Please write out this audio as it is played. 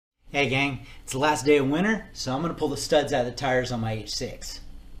Hey gang, it's the last day of winter, so I'm going to pull the studs out of the tires on my H6.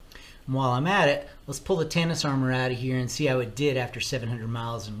 And while I'm at it, let's pull the Tannus Armour out of here and see how it did after 700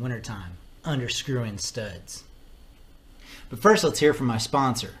 miles in wintertime, under screw-in studs. But first let's hear from my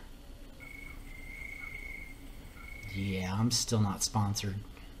sponsor. Yeah, I'm still not sponsored.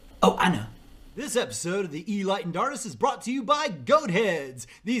 Oh, I know. This episode of the E-Lightened Artist is brought to you by goat heads.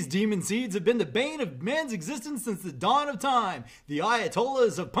 These demon seeds have been the bane of man's existence since the dawn of time. The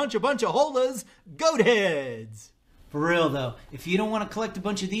Ayatollahs of punch-a-bunch-a-holas, goat heads. For real though, if you don't want to collect a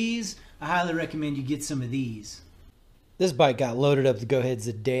bunch of these, I highly recommend you get some of these. This bike got loaded up with goat heads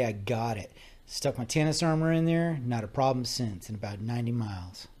the day I got it. Stuck my Tannus Armour in there, not a problem since, in about 90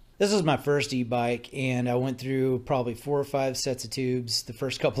 miles. This was my first e-bike, and I went through probably 4 or 5 sets of tubes. The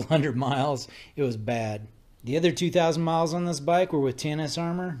first couple hundred miles, it was bad. The other 2,000 miles on this bike were with Tannus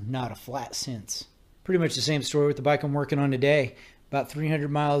Armour, not a flat since. Pretty much the same story with the bike I'm working on today. About 300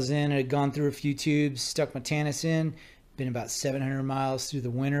 miles in, I had gone through a few tubes, stuck my Tannus in, been about 700 miles through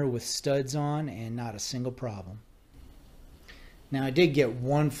the winter with studs on, and not a single problem. Now I did get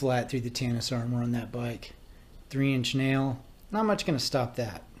one flat through the Tannus Armour on that bike. 3-inch nail, not much going to stop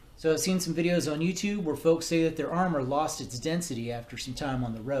that. So I've seen some videos on YouTube where folks say that their armor lost its density after some time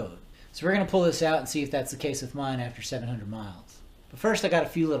on the road. So we're going to pull this out and see if that's the case with mine after 700 miles. But first I got a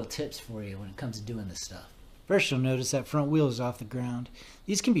few little tips for you when it comes to doing this stuff. First you'll notice that front wheel is off the ground.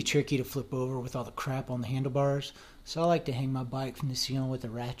 These can be tricky to flip over with all the crap on the handlebars, so I like to hang my bike from the ceiling with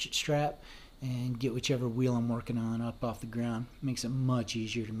a ratchet strap and get whichever wheel I'm working on up off the ground. It makes it much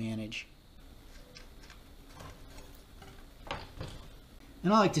easier to manage.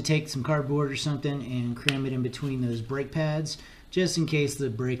 And I like to take some cardboard or something and cram it in between those brake pads just in case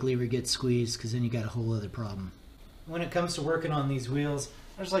the brake lever gets squeezed, because then you got a whole other problem. When it comes to working on these wheels,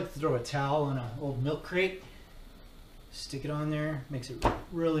 I just like to throw a towel in an old milk crate, stick it on there, makes it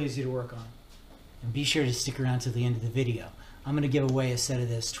real easy to work on. And be sure to stick around to the end of the video. I'm going to give away a set of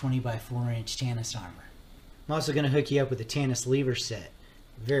this 20x4-inch Tannus Armour. I'm also going to hook you up with a Tannus lever set.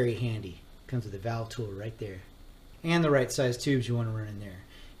 Very handy. Comes with a valve tool right there. And the right size tubes you want to run in there.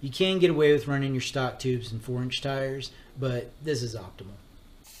 You can get away with running your stock tubes and 4-inch tires, but this is optimal.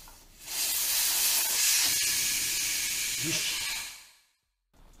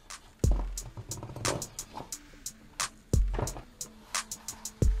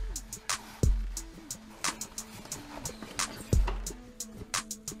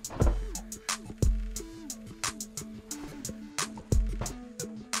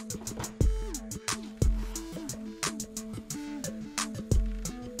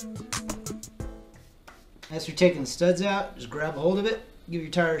 As you're taking the studs out, just grab a hold of it, give your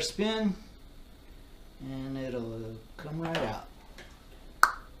tire a spin, and it'll come right out.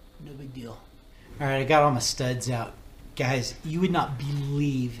 No big deal. Alright, I got all my studs out. Guys, you would not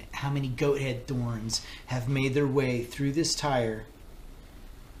believe how many goat head thorns have made their way through this tire.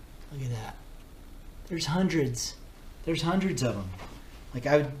 Look at that. There's hundreds. There's hundreds of them. Like,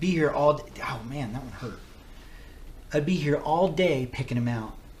 I would be here all day. Oh man, that one hurt. I'd be here all day picking them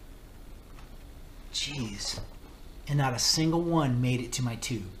out. Jeez, and not a single one made it to my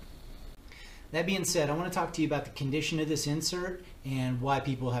tube. That being said, I want to talk to you about the condition of this insert and why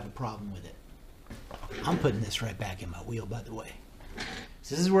people have a problem with it. I'm putting this right back in my wheel, by the way.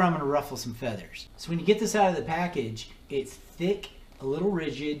 So this is where I'm going to ruffle some feathers. So when you get this out of the package, it's thick, a little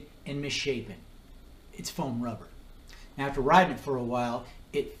rigid, and misshapen. It's foam rubber. Now after riding it for a while,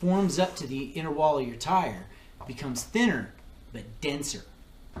 it forms up to the inner wall of your tire, becomes thinner, but denser.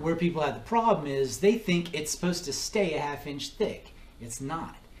 Where people have the problem is they think it's supposed to stay a ½ inch thick. It's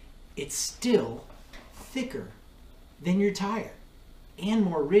not. It's still thicker than your tire and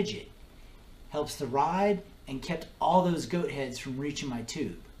more rigid. Helps the ride and kept all those goat heads from reaching my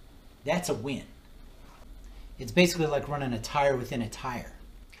tube. That's a win. It's basically like running a tire within a tire.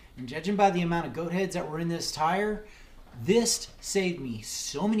 And judging by the amount of goat heads that were in this tire, this saved me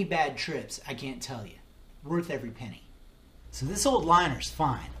so many bad trips I can't tell you. Worth every penny. So this old liner's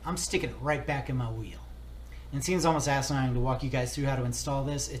fine. I'm sticking it right back in my wheel. And it seems almost asinine to walk you guys through how to install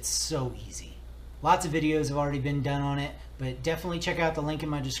this. It's so easy. Lots of videos have already been done on it, but definitely check out the link in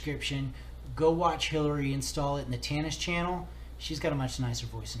my description. Go watch Hillary install it in the Tannus channel. She's got a much nicer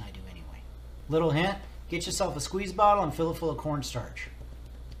voice than I do anyway. Little hint, get yourself a squeeze bottle and fill it full of cornstarch.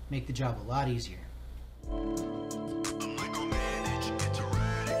 Make the job a lot easier.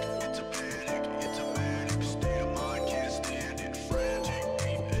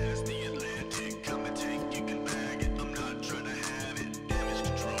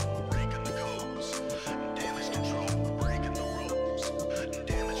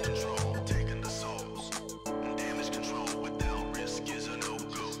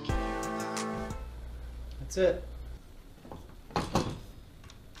 That's it.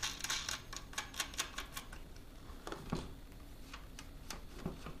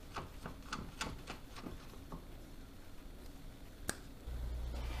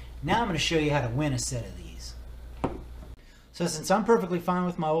 Now I'm going to show you how to win a set of these. So since I'm perfectly fine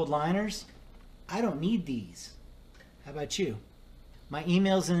with my old liners, I don't need these. How about you? My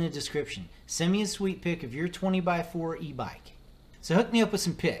email's in the description. Send me a sweet pic of your 20x4 e-bike. So hook me up with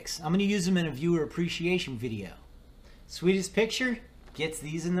some pics. I'm going to use them in a viewer appreciation video. Sweetest picture gets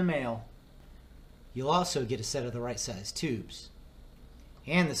these in the mail. You'll also get a set of the right size tubes.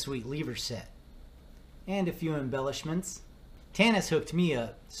 And the sweet lever set. And a few embellishments. Tannus hooked me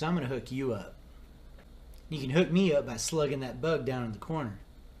up, so I'm going to hook you up. You can hook me up by slugging that bug down in the corner.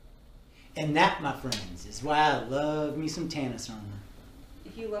 And that, my friends, is why I love me some Tannus Armour.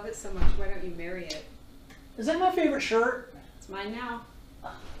 If you love it so much, why don't you marry it? Is that my favorite shirt? It's mine now.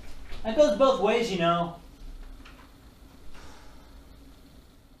 That goes both ways, you know.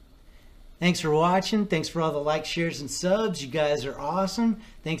 Thanks for watching. Thanks for all the likes, shares, and subs. You guys are awesome.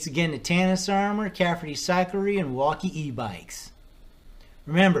 Thanks again to Tannus Armour, Cafferty Cyclery, and Wallke e-bikes.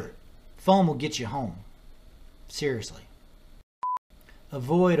 Remember, foam will get you home. Seriously.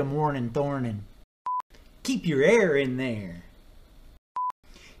 Avoid a morning thorning. Keep your air in there.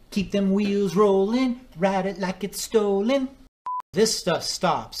 Keep them wheels rolling. Ride it like it's stolen. This stuff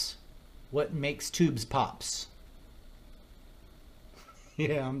stops what makes tubes pops.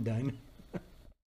 Yeah, I'm done.